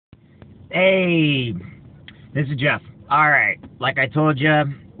Hey, this is Jeff. All right, like I told you,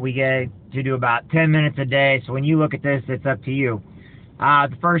 we get to do about 10 minutes a day, so when you look at this, it's up to you.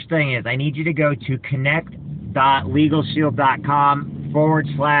 The first thing is I need you to go to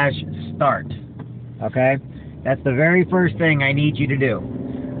connect.legalshield.com/start. Okay? That's the very first thing I need you to do.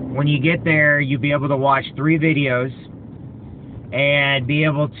 When you get there, you'll be able to watch 3 videos and be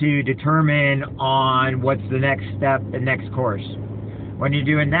able to determine on what's the next step, the next course. When you're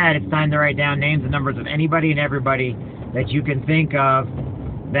doing that, it's time to write down names and numbers of anybody and everybody that you can think of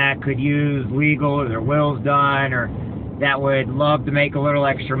that could use legal or their wills done or that would love to make a little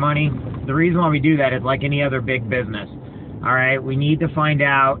extra money. The reason why we do that is like any other big business. All right, we need to find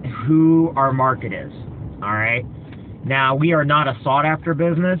out who our market is. All right. Now, we are not a sought-after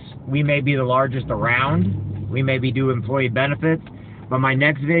business. We may be the largest around. We may be doing employee benefits. But my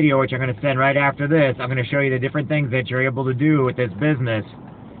next video, which I'm going to send right after this, I'm going to show you the different things that you're able to do with this business.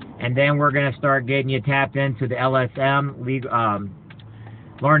 And then we're going to start getting you tapped into the LSM,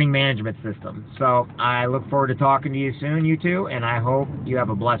 Learning Management System. So I look forward to talking to you soon, you two, and I hope you have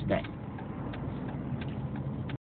a blessed day.